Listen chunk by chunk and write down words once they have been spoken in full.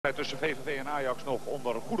wedstrijd tussen VVV en Ajax nog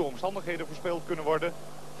onder goede omstandigheden verspeeld kunnen worden.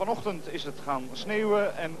 Vanochtend is het gaan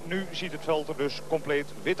sneeuwen en nu ziet het veld er dus compleet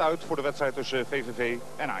wit uit voor de wedstrijd tussen VVV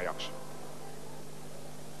en Ajax.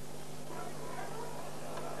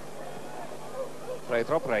 Vrije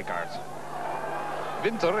trap, Rijkaard.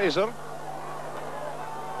 Winter is er.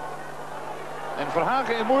 En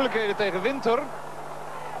Verhagen in moeilijkheden tegen Winter.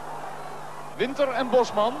 Winter en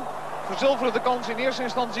Bosman verzilveren de kans in eerste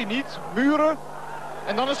instantie niet. Muren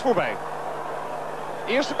en dan is het voorbij.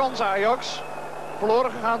 Eerste kans Ajax.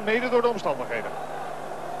 Verloren gegaan mede door de omstandigheden.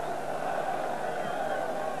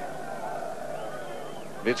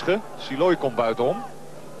 Witsche. Siloy komt buitenom.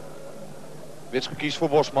 Witsche kiest voor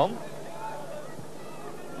Bosman.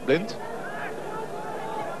 Blind.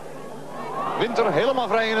 Winter helemaal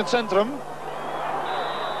vrij in het centrum.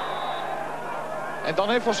 En dan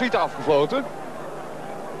heeft Van Swieten afgefloten.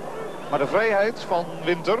 Maar de vrijheid van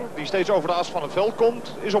Winter, die steeds over de as van het veld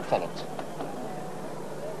komt, is opvallend.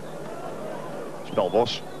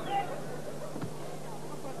 Spelbos.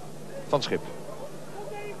 Van Schip.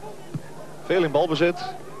 Veel in balbezit.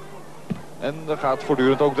 En er gaat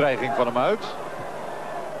voortdurend ook dreiging van hem uit.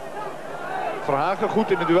 Verhagen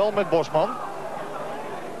goed in het duel met Bosman.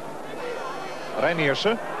 Reynierse.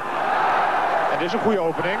 En dit is een goede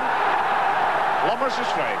opening. Lammers is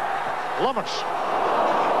vrij. Lammers.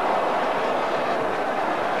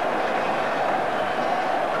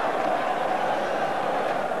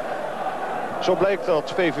 Zo blijkt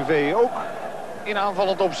dat VVV ook in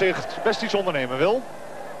aanvallend opzicht best iets ondernemen wil.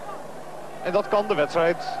 En dat kan de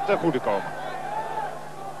wedstrijd ten goede komen.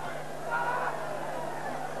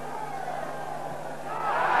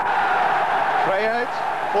 Vrijheid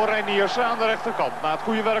voor Reynierse aan de rechterkant. Na het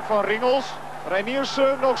goede werk van Ringels.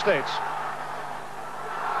 Reynierse nog steeds.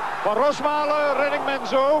 Van Rosmalen, redding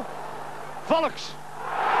Menzo. Valckx.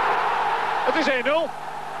 Het is 1-0.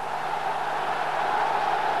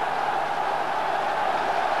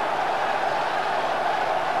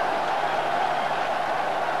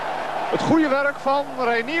 Het goede werk van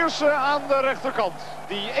Reynierse aan de rechterkant.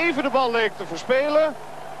 Die even de bal leek te verspelen.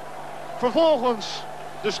 Vervolgens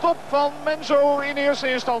de stop van Menzo in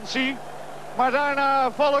eerste instantie. Maar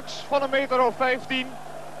daarna Valckx van 1,15 meter.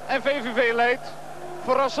 En VVV leidt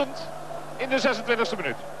verrassend in de 26e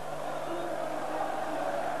minuut.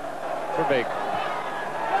 Verbeek.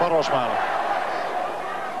 Van Rosmalen.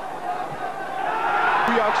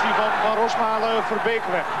 Goede actie van Rosmalen. Verbeek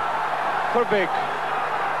weg. Verbeek.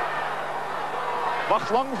 Wacht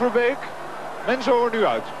lang Verbeek. Menzo er nu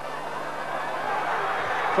uit.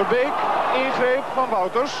 Verbeek. Ingreep van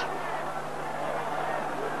Wouters.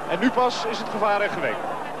 En nu pas is het gevaar echt geweken.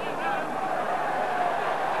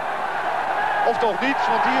 Of toch niet,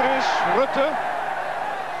 want hier is Rutte.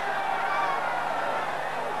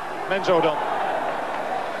 Menzo dan.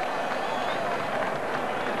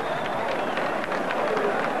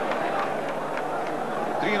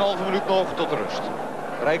 Drieënhalve minuut nog tot de rust.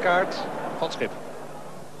 Rijkaard van Schip.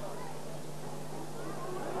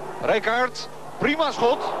 Rijkaard, prima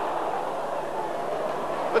schot.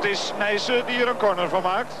 Het is Nijsse die er een corner van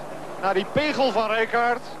maakt. Na die pegel van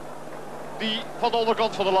Rijkaard, die van de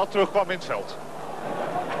onderkant van de lat terugkwam in het veld.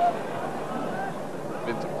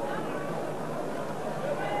 Winter.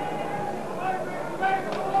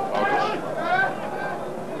 Wouters.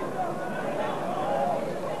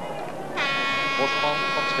 Bosman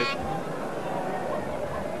van Schip.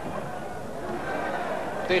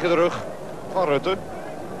 Tegen de rug van Rutte.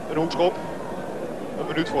 Een hoekschop. Een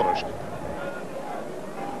minuut voor rust.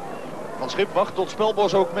 Van Schip wacht tot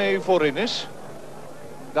Spelbos ook mee voorin is.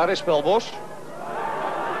 Daar is Spelbos.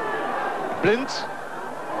 Blind.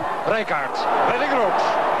 Rijkaard. Redding Rooks.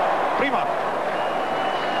 Prima.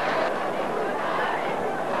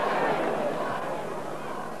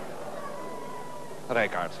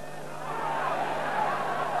 Rijkaard.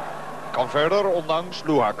 Kan verder, ondanks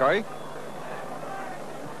Luhukay.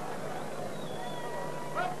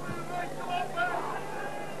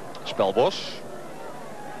 Spelbos.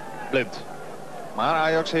 Blind. Maar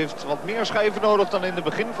Ajax heeft wat meer schijven nodig dan in de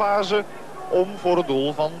beginfase om voor het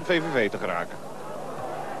doel van VVV te geraken.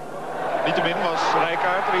 Niettemin was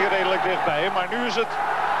Rijkaard er hier redelijk dichtbij, maar nu is het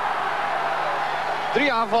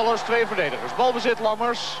 3 aanvallers, 2 verdedigers. Balbezit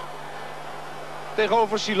Lammers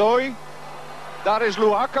tegenover Siloy. Daar is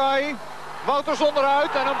Luhukay. Wouters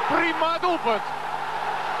onderuit en een prima doelpunt.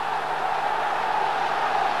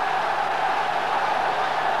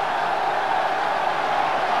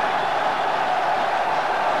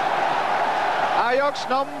 Ajax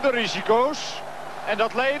nam de risico's en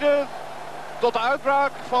dat leidde tot de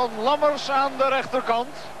uitbraak van Lammers aan de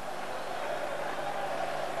rechterkant.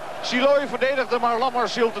 Siloy verdedigde, maar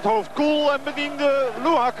Lammers hield het hoofd koel en bediende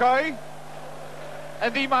Luhukay.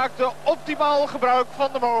 En die maakte optimaal gebruik van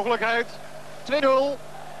de mogelijkheid. 2-0,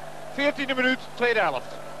 14e minuut, tweede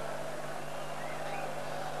helft.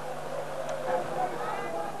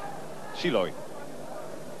 Siloy.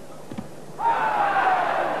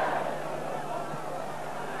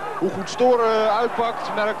 Hoe goed Storen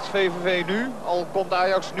uitpakt, merkt VVV nu. Al komt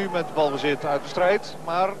Ajax nu met balbezit uit de strijd.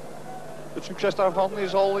 Maar het succes daarvan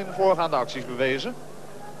is al in de voorgaande acties bewezen.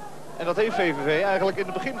 En dat heeft VVV eigenlijk in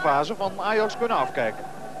de beginfase van Ajax kunnen afkijken.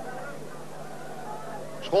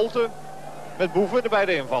 Scholten met Boeven, de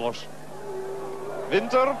beide invallers.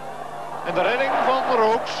 Winter en de redding van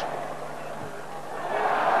Rooks.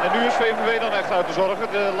 En nu is VVV dan echt uit te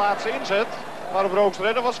zorgen. De laatste inzet waarop Rooks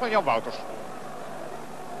redden was van Jan Wouters.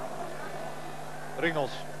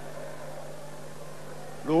 Ringels.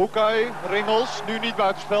 Luhukay, Ringels, nu niet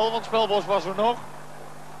buitenspel, want spelbos was er nog.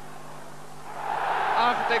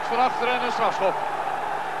 Aangetikt van achter en een strafschop.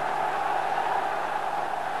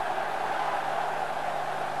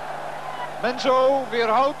 Menzo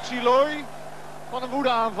weerhoudt Siloy van een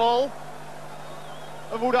woedeaanval.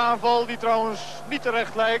 Een woedeaanval die trouwens niet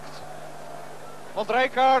terecht lijkt. Want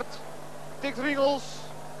Rijkaard tikt Ringels,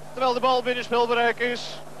 terwijl de bal binnen speelbereik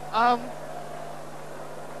is, aan.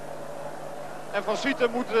 En Van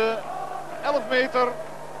Sieten moet de 11 meter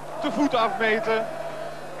te voet afmeten,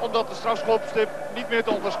 omdat de strafschopstip niet meer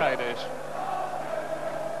te onderscheiden is.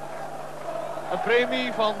 Een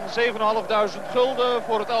premie van 7.500 gulden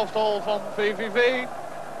voor het elftal van VVV.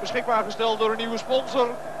 Beschikbaar gesteld door een nieuwe sponsor.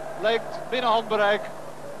 Lijkt binnen handbereik.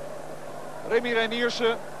 Remy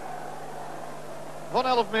Reynierse van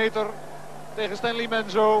 11 meter tegen Stanley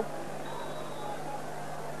Menzo.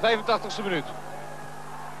 85e minuut.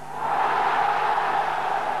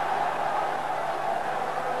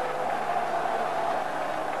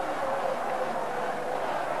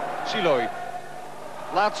 Siloy.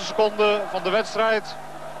 Laatste seconde van de wedstrijd.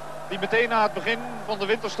 Die meteen na het begin van de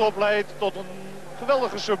winterstop leidt tot een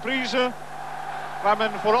geweldige surprise. Waar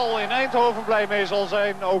men vooral in Eindhoven blij mee zal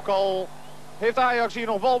zijn. Ook al heeft Ajax hier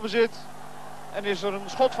nog balbezit. En is er een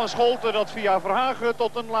schot van Scholten dat via Verhagen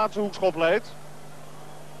tot een laatste hoekschop leidt.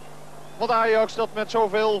 Want Ajax dat met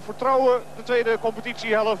zoveel vertrouwen de tweede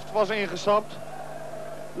competitiehelft was ingestapt.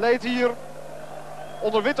 Leidt hier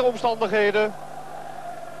onder witte omstandigheden.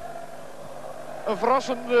 Een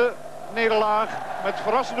verrassende nederlaag met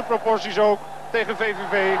verrassende proporties ook tegen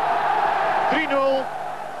VVV. 3-0.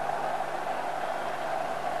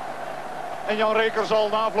 En Jan Reker zal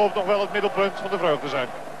na afloop nog wel het middelpunt van de vreugde zijn.